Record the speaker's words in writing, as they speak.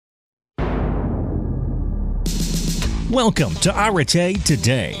Welcome to Arete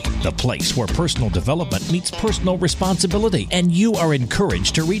Today, the place where personal development meets personal responsibility, and you are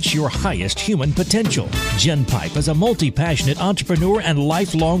encouraged to reach your highest human potential. Jen Pipe is a multi-passionate entrepreneur and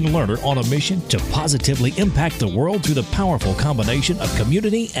lifelong learner on a mission to positively impact the world through the powerful combination of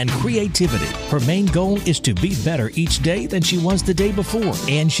community and creativity. Her main goal is to be better each day than she was the day before,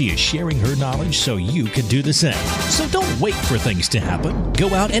 and she is sharing her knowledge so you can do the same. So don't wait for things to happen.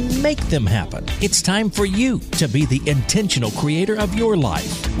 Go out and make them happen. It's time for you to be the intentional creator of your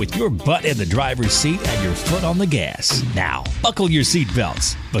life, with your butt in the driver's seat and your foot on the gas. Now, buckle your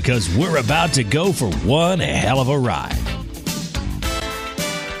seatbelts, because we're about to go for one hell of a ride.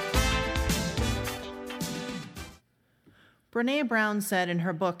 Brené Brown said in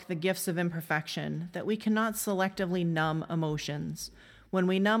her book, The Gifts of Imperfection, that we cannot selectively numb emotions. When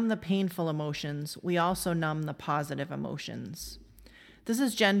we numb the painful emotions, we also numb the positive emotions. This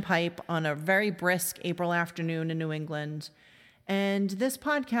is Jen Pipe on a very brisk April afternoon in New England, and this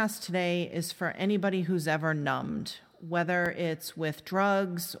podcast today is for anybody who's ever numbed, whether it's with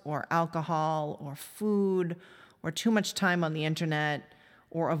drugs or alcohol or food or too much time on the internet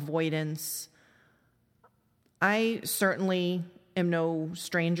or avoidance. I certainly am no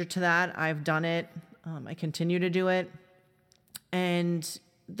stranger to that. I've done it. I continue to do it. And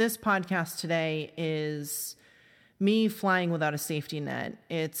this podcast today is me flying without a safety net.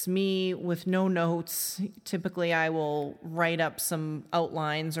 It's me with no notes. Typically, I will write up some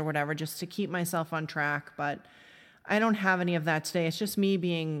outlines or whatever just to keep myself on track, but I don't have any of that today. It's just me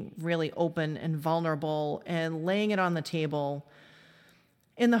being really open and vulnerable and laying it on the table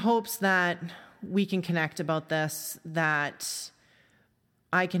in the hopes that we can connect about this, that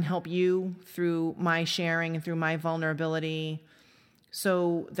I can help you through my sharing and through my vulnerability,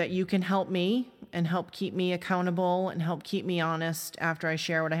 so that you can help me and help keep me accountable and help keep me honest after I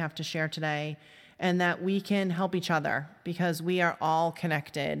share what I have to share today, and that we can help each other, because we are all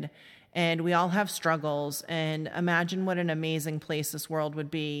connected and we all have struggles. And imagine what an amazing place this world would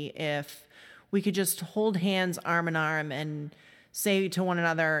be if we could just hold hands arm in arm and say to one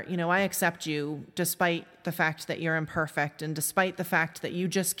another, you know, I accept you despite the fact that you're imperfect and despite the fact that you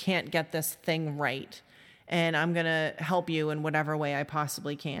just can't get this thing right. And I'm going to help you in whatever way I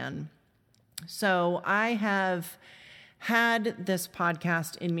possibly can. So I have had this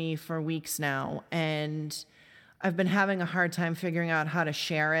podcast in me for weeks now, and I've been having a hard time figuring out how to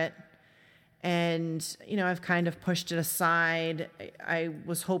share it. And, you know, I've kind of pushed it aside. I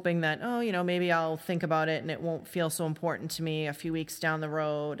was hoping that, maybe I'll think about it and it won't feel so important to me a few weeks down the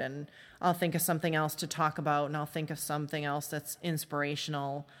road, and I'll think of something else to talk about, and I'll think of something else that's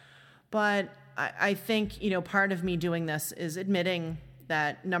inspirational. But I think, part of me doing this is admitting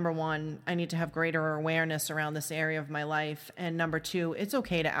that, number one, I need to have greater awareness around this area of my life. And number two, it's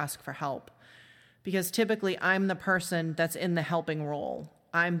okay to ask for help, because typically I'm the person that's in the helping role.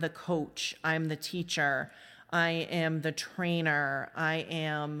 I'm the coach. I'm the teacher. I am the trainer. I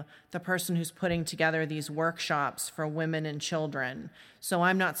am the person who's putting together these workshops for women and children. So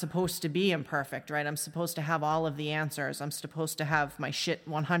I'm not supposed to be imperfect, right? I'm supposed to have all of the answers. I'm supposed to have my shit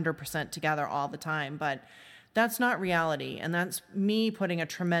 100% together all the time. But that's not reality. And that's me putting a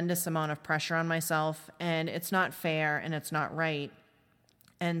tremendous amount of pressure on myself. And it's not fair and it's not right.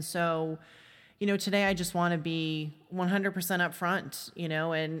 And so, today I just want to be 100% upfront,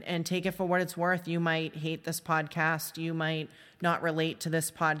 and take it for what it's worth. You might hate this podcast. You might not relate to this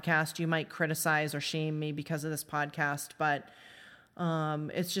podcast. You might criticize or shame me because of this podcast. But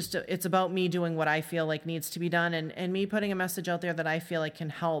it's about me doing what I feel like needs to be done, and me putting a message out there that I feel like can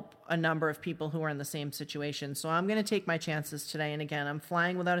help a number of people who are in the same situation. So I'm going to take my chances today. And again, I'm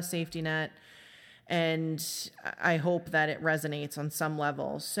flying without a safety net, and I hope that it resonates on some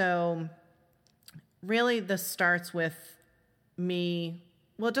level. So really, this starts with me.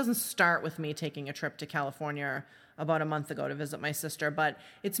 Well, it doesn't start with me taking a trip to California about a month ago to visit my sister, but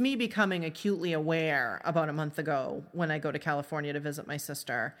it's me becoming acutely aware about a month ago when I go to California to visit my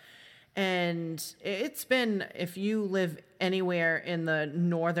sister. And it's been, if you live anywhere in the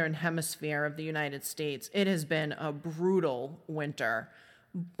northern hemisphere of the United States, it has been a brutal winter.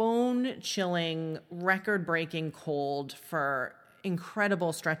 Bone-chilling, record-breaking cold for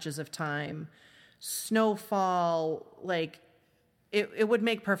incredible stretches of time. Snowfall, it would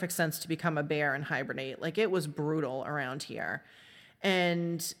make perfect sense to become a bear and hibernate. It was brutal around here.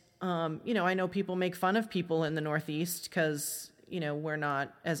 And, I know people make fun of people in the Northeast because, we're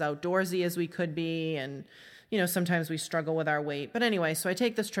not as outdoorsy as we could be. And, sometimes we struggle with our weight. But anyway, so I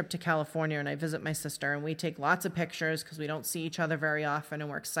take this trip to California and I visit my sister, and we take lots of pictures because we don't see each other very often, and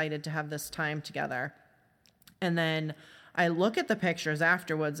we're excited to have this time together. And then I look at the pictures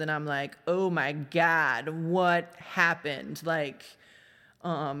afterwards and I'm like, oh my God, what happened? Like,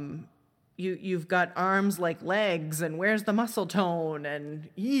 you've got arms like legs, and where's the muscle tone? And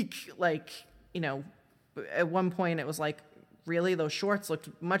eek, like, at one point it was like, really, those shorts looked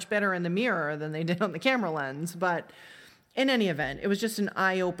much better in the mirror than they did on the camera lens. But in any event, it was just an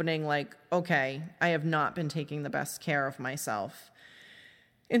eye-opening, like, okay, I have not been taking the best care of myself.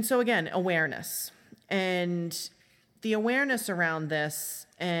 And so again, awareness. And the awareness around this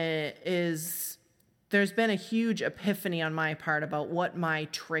is, there's been a huge epiphany on my part about what my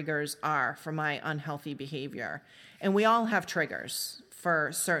triggers are for my unhealthy behavior. And we all have triggers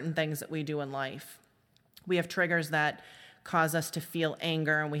for certain things that we do in life. We have triggers that cause us to feel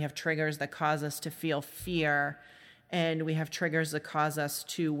anger, and we have triggers that cause us to feel fear, and we have triggers that cause us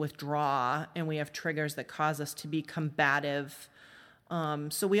to withdraw, and we have triggers that cause us to be combative.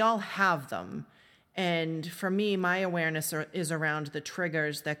 So we all have them. And for me, my awareness is around the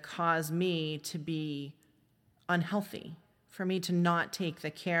triggers that cause me to be unhealthy, for me to not take the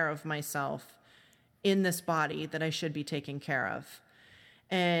care of myself in this body that I should be taking care of.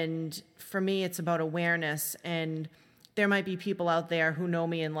 And for me, it's about awareness. And there might be people out there who know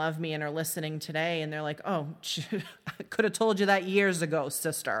me and love me and are listening today, and they're like, oh, I could have told you that years ago,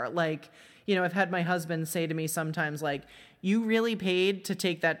 sister. Like, I've had my husband say to me sometimes, like, you really paid to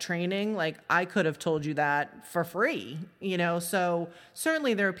take that training? Like, I could have told you that for free, So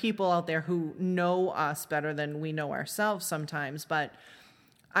certainly there are people out there who know us better than we know ourselves sometimes, but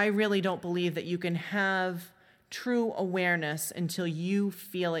I really don't believe that you can have true awareness until you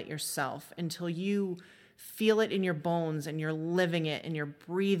feel it yourself, until you feel it in your bones and you're living it and you're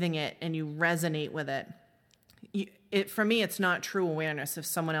breathing it and you resonate with it. For me, it's not true awareness if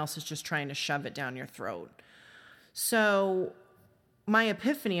someone else is just trying to shove it down your throat. So my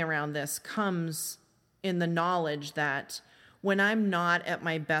epiphany around this comes in the knowledge that when I'm not at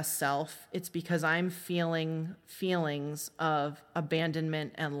my best self, it's because I'm feeling feelings of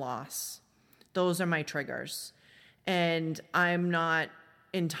abandonment and loss. Those are my triggers. And I'm not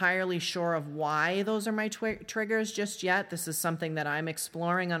entirely sure of why those are my triggers just yet. This is something that I'm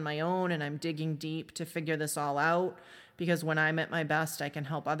exploring on my own, and I'm digging deep to figure this all out, because when I'm at my best, I can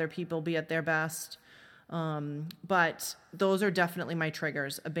help other people be at their best. But those are definitely my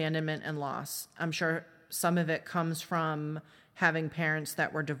triggers, abandonment and loss. I'm sure some of it comes from having parents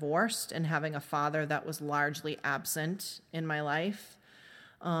that were divorced and having a father that was largely absent in my life.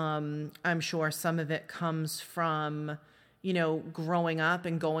 I'm sure some of it comes from, growing up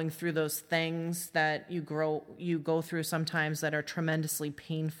and going through those things that you go through sometimes that are tremendously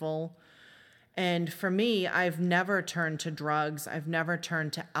painful. And for me, I've never turned to drugs. I've never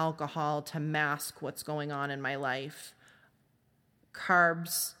turned to alcohol to mask what's going on in my life.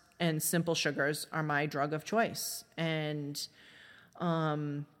 Carbs and simple sugars are my drug of choice. And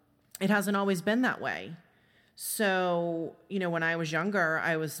it hasn't always been that way. So, when I was younger,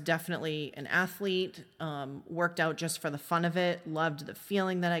 I was definitely an athlete, worked out just for the fun of it, loved the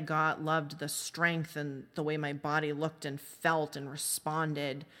feeling that I got, loved the strength and the way my body looked and felt and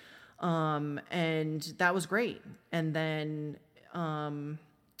responded. And that was great. And then,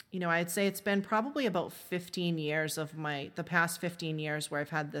 I'd say it's been probably about 15 years of the past 15 years where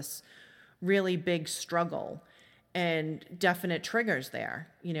I've had this really big struggle and definite triggers there.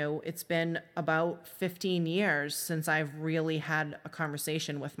 It's been about 15 years since I've really had a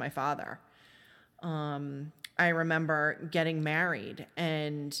conversation with my father. I remember getting married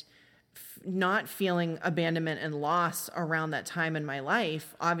and not feeling abandonment and loss around that time in my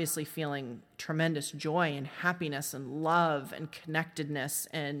life, obviously feeling tremendous joy and happiness and love and connectedness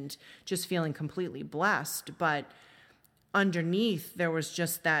and just feeling completely blessed. But underneath, there was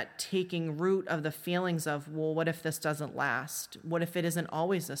just that taking root of the feelings of, well, what if this doesn't last? What if it isn't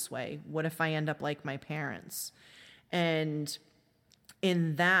always this way? What if I end up like my parents? And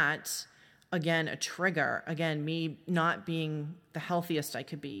in that, again, a trigger, again, me not being the healthiest I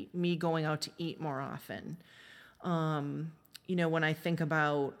could be, me going out to eat more often. When I think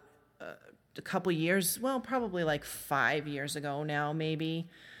about a couple years, well, probably like 5 years ago now, maybe,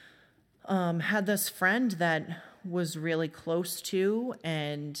 had this friend that was really close to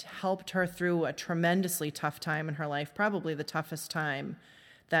and helped her through a tremendously tough time in her life, probably the toughest time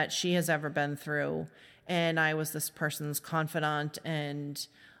that she has ever been through. And I was this person's confidant and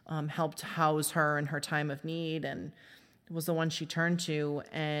helped house her in her time of need and was the one she turned to.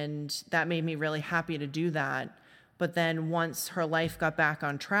 And that made me really happy to do that. But then once her life got back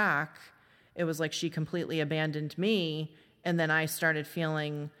on track, it was like she completely abandoned me. And then I started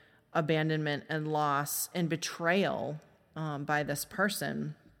feeling abandonment and loss and betrayal by this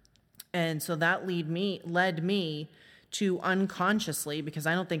person. And so that led me to unconsciously, because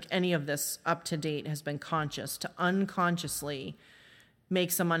I don't think any of this up to date has been conscious, to unconsciously make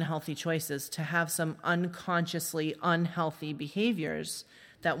some unhealthy choices, to have some unconsciously unhealthy behaviors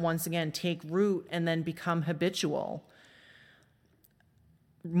that once again take root and then become habitual.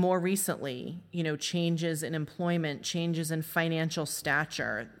 More recently, changes in employment, changes in financial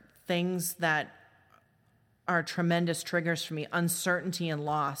stature, things that are tremendous triggers for me. Uncertainty and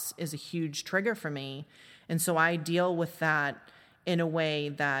loss is a huge trigger for me. And so I deal with that in a way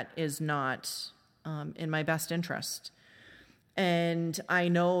that is not in my best interest. And I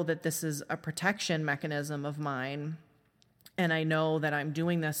know that this is a protection mechanism of mine. And I know that I'm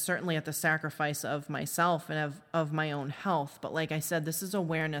doing this certainly at the sacrifice of myself and of my own health. But like I said, this is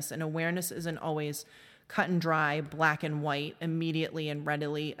awareness, and awareness isn't always cut and dry, black and white, immediately and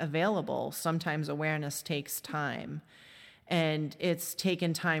readily available. Sometimes awareness takes time. And it's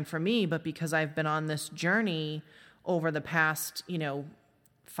taken time for me, but because I've been on this journey over the past,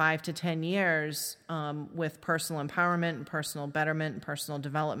 5 to 10 years with personal empowerment and personal betterment and personal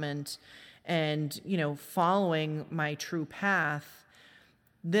development and, following my true path,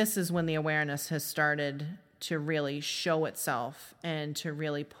 this is when the awareness has started to really show itself and to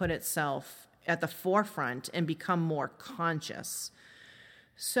really put itself at the forefront and become more conscious.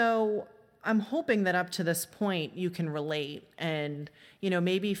 So I'm hoping that up to this point you can relate. And,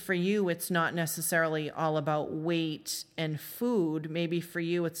 maybe for you, it's not necessarily all about weight and food. Maybe for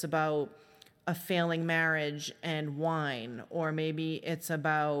you, it's about a failing marriage and wine, or maybe it's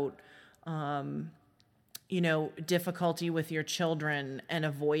about, difficulty with your children and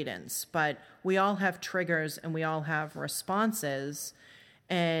avoidance. But we all have triggers and we all have responses.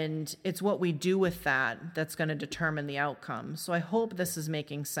 And it's what we do with that that's going to determine the outcome. So I hope this is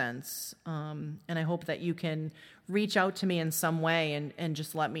making sense. And I hope that you can reach out to me in some way and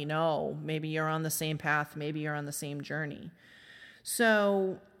just let me know. Maybe you're on the same path. Maybe you're on the same journey.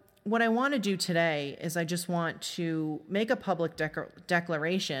 So what I want to do today is I just want to make a public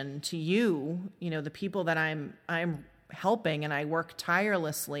declaration to you, the people that I'm helping, and I work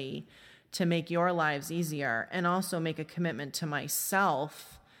tirelessly to make your lives easier, and also make a commitment to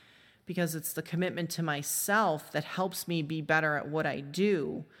myself, because it's the commitment to myself that helps me be better at what I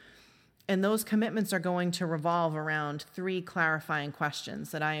do. And those commitments are going to revolve around 3 clarifying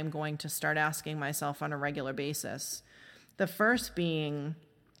questions that I am going to start asking myself on a regular basis. The first being,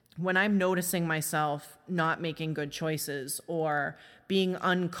 when I'm noticing myself not making good choices or being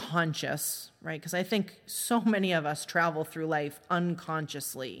unconscious, right? Because I think so many of us travel through life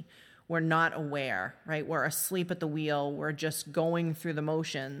unconsciously. We're not aware, right? We're asleep at the wheel. We're just going through the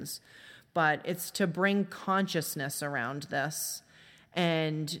motions. But it's to bring consciousness around this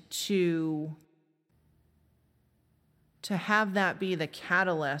and to have that be the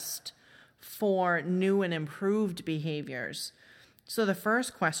catalyst for new and improved behaviors. So the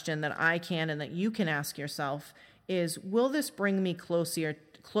first question that I can and that you can ask yourself is, will this bring me closer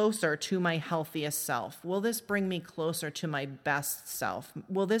to my healthiest self? Will this bring me closer to my best self?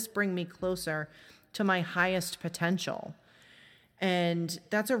 Will this bring me closer to my highest potential? And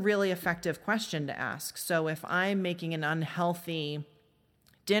that's a really effective question to ask. So if I'm making an unhealthy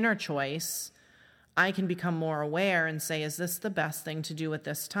dinner choice, I can become more aware and say, is this the best thing to do at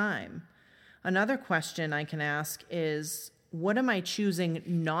this time? Another question I can ask is, what am I choosing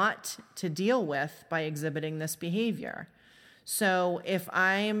not to deal with by exhibiting this behavior? So if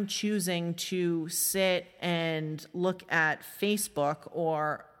I'm choosing to sit and look at Facebook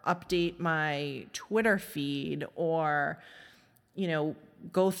or update my Twitter feed or,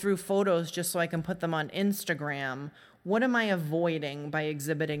 go through photos just so I can put them on Instagram, what am I avoiding by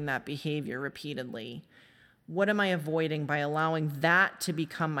exhibiting that behavior repeatedly? What am I avoiding by allowing that to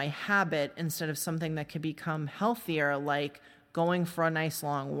become my habit instead of something that could become healthier, like going for a nice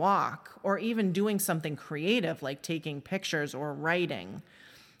long walk, or even doing something creative like taking pictures or writing?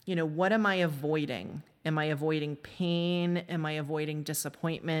 What am I avoiding? Am I avoiding pain? Am I avoiding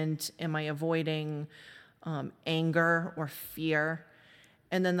disappointment? Am I avoiding anger or fear?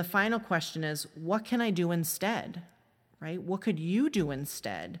 And then the final question is, what can I do instead, right? What could you do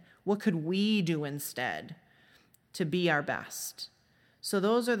instead? What could we do instead to be our best? So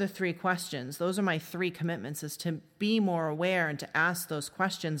those are the 3 questions. Those are my 3 commitments, is to be more aware and to ask those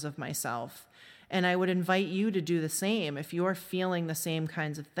questions of myself. And I would invite you to do the same. If you're feeling the same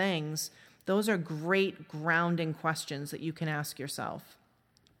kinds of things, those are great grounding questions that you can ask yourself.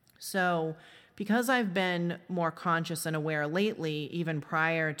 So because I've been more conscious and aware lately, even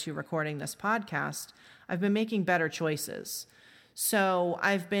prior to recording this podcast, I've been making better choices. So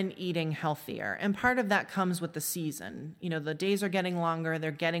I've been eating healthier, and part of that comes with the season. The days are getting longer,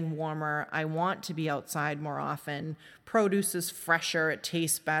 they're getting warmer. I want to be outside more often. Produce is fresher, it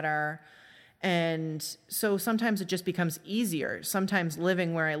tastes better. And so sometimes it just becomes easier. Sometimes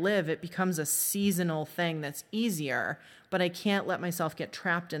living where I live, it becomes a seasonal thing that's easier, but I can't let myself get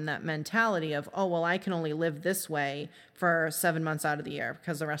trapped in that mentality of, oh, well, I can only live this way for 7 months out of the year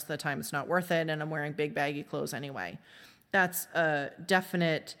because the rest of the time it's not worth it and I'm wearing big baggy clothes anyway. That's a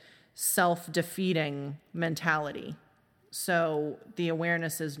definite self-defeating mentality. So the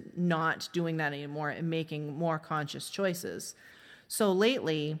awareness is not doing that anymore and making more conscious choices. So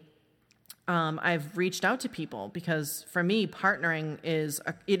lately, I've reached out to people because for me, partnering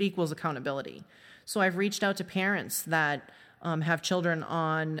it equals accountability. So I've reached out to parents that have children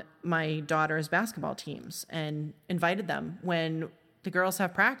on my daughter's basketball teams and invited them, when the girls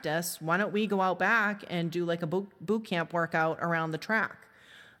have practice, why don't we go out back and do like a boot camp workout around the track?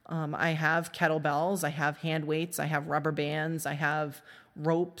 I have kettlebells, I have hand weights, I have rubber bands, I have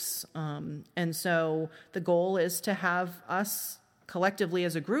ropes. And so the goal is to have us collectively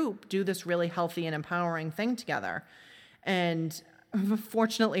as a group do this really healthy and empowering thing together. And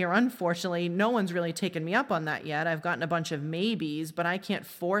fortunately or unfortunately, no one's really taken me up on that yet. I've gotten a bunch of maybes, but I can't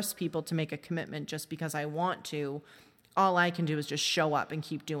force people to make a commitment just because I want to. All I can do is just show up and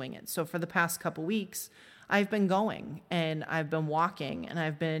keep doing it. So for the past couple weeks, I've been going and I've been walking and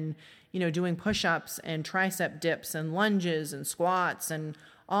I've been, doing push-ups and tricep dips and lunges and squats and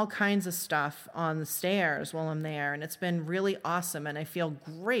all kinds of stuff on the stairs while I'm there. And it's been really awesome and I feel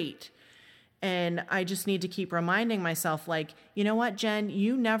great. And I just need to keep reminding myself, like, you know what, Jen,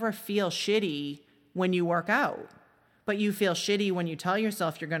 you never feel shitty when you work out, but you feel shitty when you tell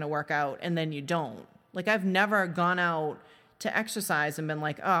yourself you're going to work out and then you don't. Like, I've never gone out to exercise and been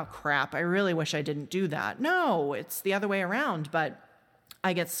like, oh crap, I really wish I didn't do that. No, it's the other way around. But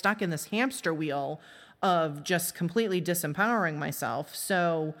I get stuck in this hamster wheel of just completely disempowering myself.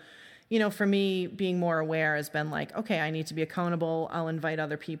 So, for me, being more aware has been like, okay, I need to be accountable. I'll invite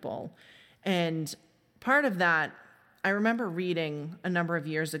other people. And part of that, I remember reading a number of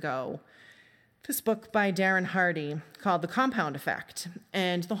years ago, this book by Darren Hardy called The Compound Effect.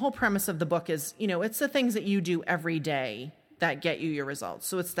 And the whole premise of the book is, it's the things that you do every day that get you your results.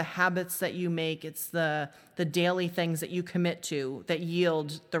 So it's the habits that you make, it's the daily things that you commit to that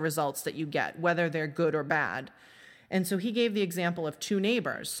yield the results that you get, whether they're good or bad. And so he gave the example of two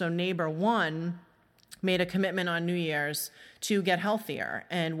neighbors. So neighbor one made a commitment on New Year's to get healthier.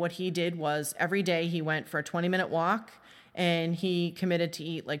 And what he did was every day he went for a 20-minute walk and he committed to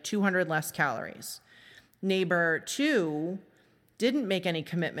eat like 200 less calories. Neighbor two didn't make any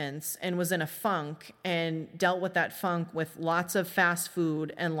commitments and was in a funk and dealt with that funk with lots of fast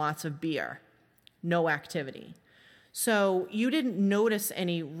food and lots of beer, no activity. So you didn't notice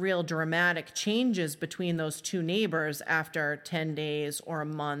any real dramatic changes between those two neighbors after 10 days or a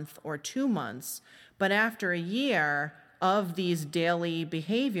month or 2 months. But after a year of these daily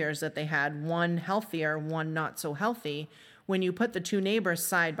behaviors that they had, one healthier, one not so healthy, when you put the two neighbors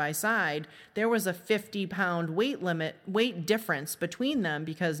side by side, there was a 50-pound weight difference between them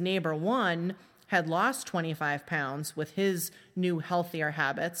because neighbor one had lost 25 pounds with his new healthier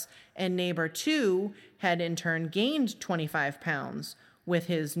habits, and neighbor two had in turn gained 25 pounds with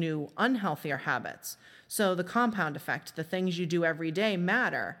his new unhealthier habits. So the compound effect, the things you do every day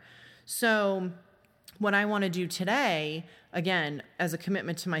matter. So what I want to do today, again, as a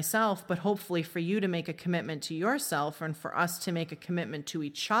commitment to myself, but hopefully for you to make a commitment to yourself and for us to make a commitment to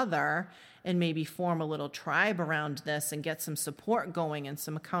each other and maybe form a little tribe around this and get some support going and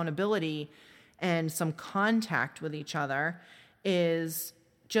some accountability and some contact with each other, is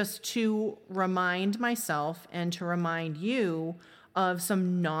just to remind myself and to remind you of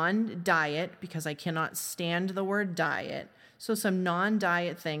some non-diet, because I cannot stand the word diet, so some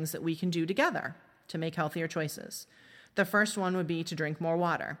non-diet things that we can do together to make healthier choices. The first one would be to drink more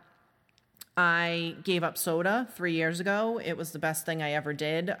water. I gave up soda 3 years ago. It was the best thing I ever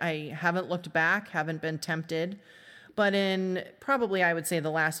did. I haven't looked back, haven't been tempted. But in probably, I would say, the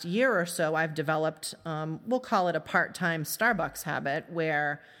last year or so, I've developed, we'll call it a part-time Starbucks habit,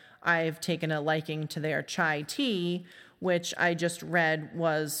 where I've taken a liking to their chai tea, which I just read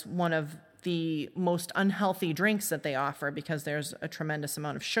was one of the most unhealthy drinks that they offer because there's a tremendous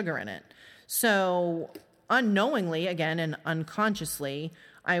amount of sugar in it. So unknowingly, again, and unconsciously,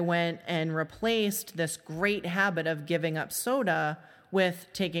 I went and replaced this great habit of giving up soda with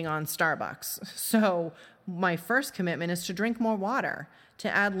taking on Starbucks. So my first commitment is to drink more water,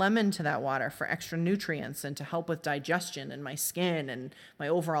 to add lemon to that water for extra nutrients and to help with digestion and my skin and my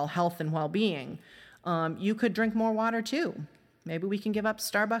overall health and well-being. You could drink more water too. Maybe we can give up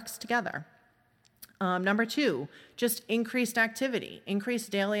Starbucks together. Number 2, just increased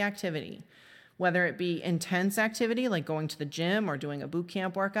daily activity, whether it be intense activity like going to the gym or doing a boot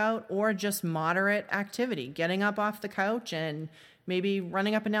camp workout, or just moderate activity, getting up off the couch and maybe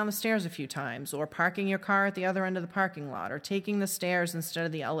running up and down the stairs a few times, or parking your car at the other end of the parking lot, or taking the stairs instead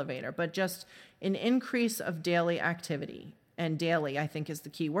of the elevator, but just an increase of daily activity. And daily, I think, is the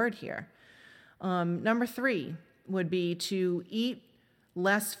key word here. Number 3 would be to eat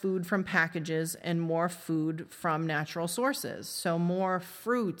less food from packages and more food from natural sources. So more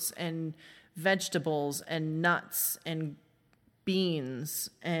fruits and vegetables and nuts and beans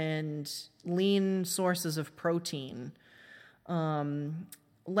and lean sources of protein.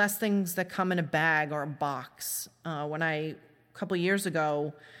 Less things that come in a bag or a box. A couple years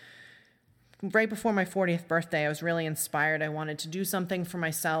ago, right before my 40th birthday, I was really inspired. I wanted to do something for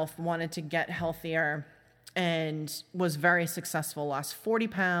myself, wanted to get healthier, and was very successful. Lost 40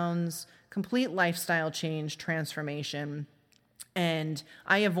 pounds, complete lifestyle change, transformation. And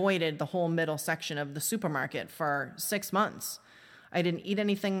I avoided the whole middle section of the supermarket for 6 months. I didn't eat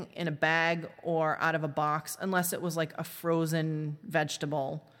anything in a bag or out of a box unless it was like a frozen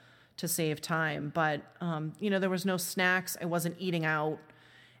vegetable to save time. But, there was no snacks. I wasn't eating out.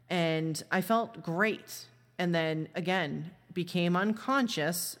 And I felt great. And then, again, became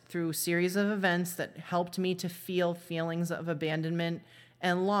unconscious through a series of events that helped me to feel feelings of abandonment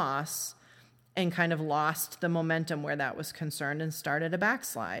and loss, and kind of lost the momentum where that was concerned and started a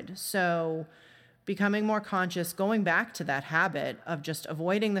backslide. So becoming more conscious, going back to that habit of just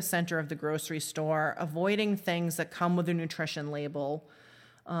avoiding the center of the grocery store, avoiding things that come with a nutrition label,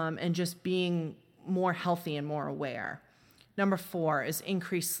 and just being more healthy and more aware. Number 4 is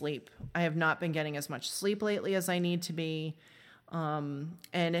increased sleep. I have not been getting as much sleep lately as I need to be, and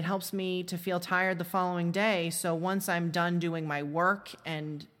it helps me to feel tired the following day. So once I'm done doing my work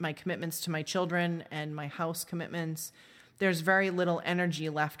and my commitments to my children and my house commitments, there's very little energy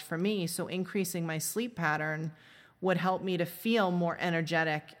left for me. So increasing my sleep pattern would help me to feel more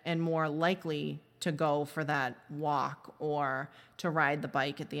energetic and more likely to go for that walk or to ride the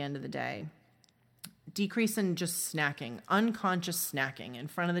bike at the end of the day. Decrease in just snacking, unconscious snacking in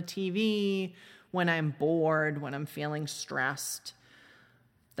front of the TV, when I'm bored, when I'm feeling stressed.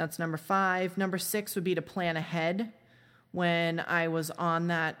 That's number 5. Number 6 would be to plan ahead. When I was on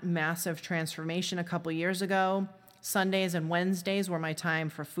that massive transformation a couple years ago, Sundays and Wednesdays were my time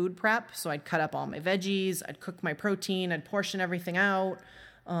for food prep. So I'd cut up all my veggies, I'd cook my protein, I'd portion everything out.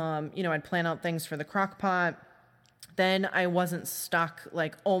 I'd plan out things for the crock pot. Then I wasn't stuck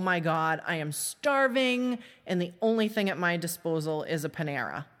like, oh my God, I am starving and the only thing at my disposal is a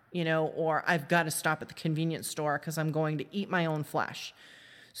Panera, or I've got to stop at the convenience store because I'm going to eat my own flesh.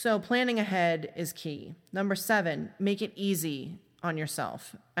 So planning ahead is key. Number 7, make it easy on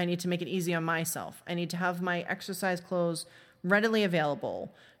yourself. I need to make it easy on myself. I need to have my exercise clothes readily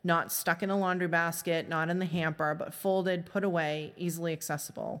available, not stuck in a laundry basket, not in the hamper, but folded, put away, easily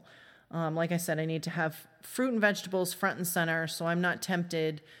accessible. Like I said, I need to have fruit and vegetables front and center so I'm not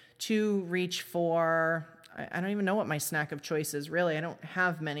tempted to reach for, I don't even know what my snack of choice is, really. I don't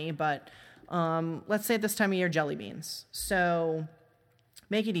have many, but let's say at this time of year, jelly beans. So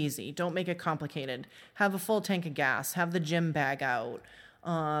make it easy. Don't make it complicated. Have a full tank of gas. Have the gym bag out.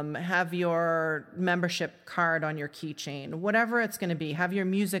 Have your membership card on your keychain. Whatever it's going to be. Have your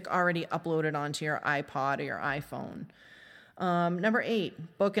music already uploaded onto your iPod or your iPhone. Number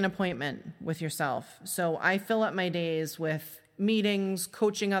 8, book an appointment with yourself. So I fill up my days with meetings,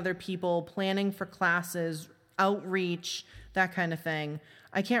 coaching other people, planning for classes, outreach, that kind of thing.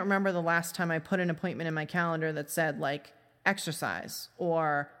 I can't remember the last time I put an appointment in my calendar that said like exercise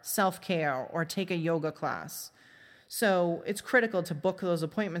or self-care or take a yoga class. So it's critical to book those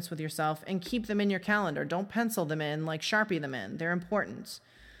appointments with yourself and keep them in your calendar. Don't pencil them in, like Sharpie them in. They're important.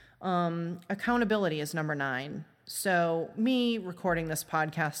 Accountability is number 9. So me recording this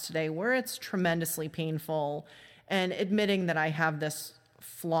podcast today, where it's tremendously painful, and admitting that I have this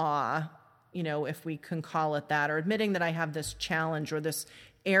flaw, if we can call it that, or admitting that I have this challenge or this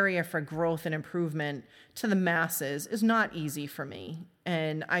area for growth and improvement to the masses is not easy for me.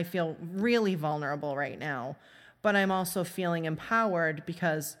 And I feel really vulnerable right now, but I'm also feeling empowered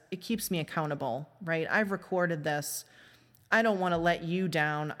because it keeps me accountable, right? I've recorded this. I don't want to let you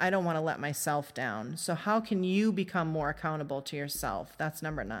down. I don't want to let myself down. So how can you become more accountable to yourself? That's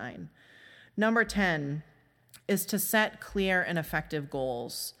number 9. Number 10 is to set clear and effective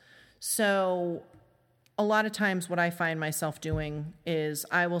goals. So a lot of times what I find myself doing is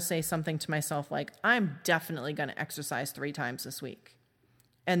I will say something to myself like, I'm definitely going to exercise 3 times this week.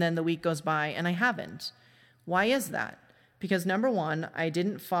 And then the week goes by and I haven't. Why is that? Because number 1, I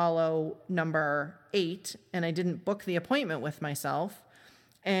didn't follow number 8, and I didn't book the appointment with myself.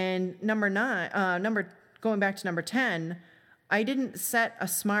 And going back to number 10, I didn't set a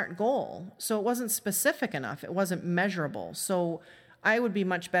SMART goal. So it wasn't specific enough. It wasn't measurable. So I would be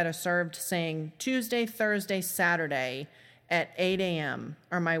much better served saying Tuesday, Thursday, Saturday at 8 a.m.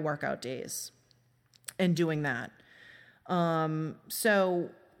 are my workout days, and doing that. So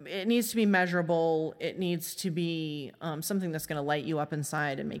it needs to be measurable. It needs to be something that's going to light you up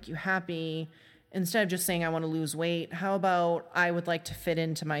inside and make you happy. Instead of just saying, I want to lose weight, how about I would like to fit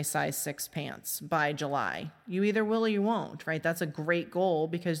into my size 6 pants by July? You either will or you won't, right? That's a great goal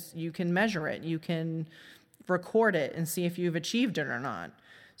because you can measure it. You can record it and see if you've achieved it or not.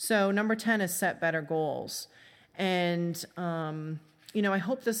 So number 10 is set better goals. And, I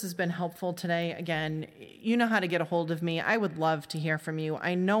hope this has been helpful today. Again, you know how to get a hold of me. I would love to hear from you.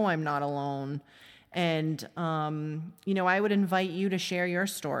 I know I'm not alone. And, I would invite you to share your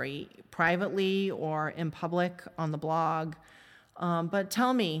story privately or in public on the blog. But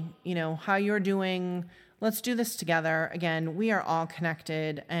tell me, how you're doing. Let's do this together. Again, we are all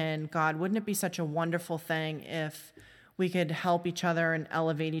connected, and God, wouldn't it be such a wonderful thing if we could help each other and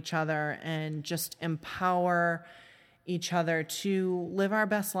elevate each other and just empower each other to live our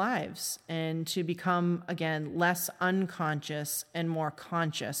best lives and to become, again, less unconscious and more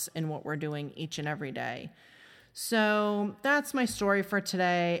conscious in what we're doing each and every day. So that's my story for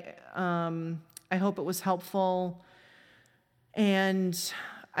today. I hope it was helpful. And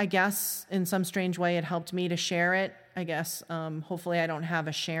I guess in some strange way, it helped me to share it. I guess hopefully I don't have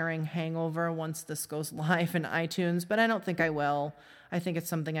a sharing hangover once this goes live in iTunes, but I don't think I will. I think it's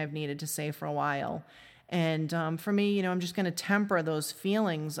something I've needed to say for a while. And for me, I'm just going to temper those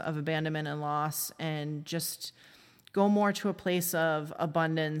feelings of abandonment and loss and just go more to a place of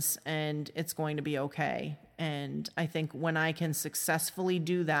abundance, and it's going to be okay. And I think when I can successfully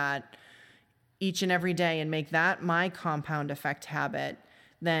do that each and every day and make that my compound effect habit,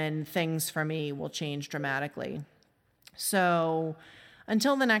 then things for me will change dramatically. So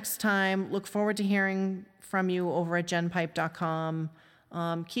until the next time, look forward to hearing from you over at jenpipe.com.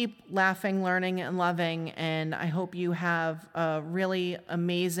 Keep laughing, learning, and loving, and I hope you have a really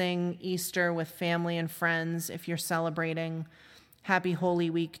amazing Easter with family and friends if you're celebrating. Happy Holy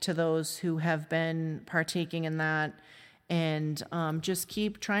Week to those who have been partaking in that, and just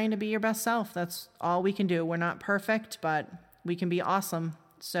keep trying to be your best self. That's all we can do. We're not perfect, but we can be awesome.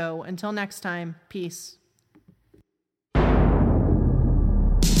 So until next time, peace.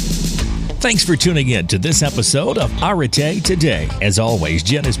 Thanks for tuning in to this episode of Arete Today. As always,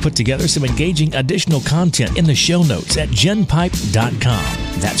 Jen has put together some engaging additional content in the show notes at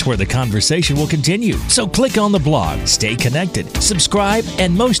jenpipe.com. That's where the conversation will continue. So click on the blog, stay connected, subscribe,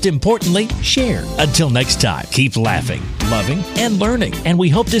 and most importantly, share. Until next time, keep laughing, loving, and learning. And we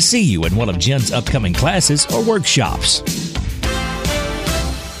hope to see you in one of Jen's upcoming classes or workshops.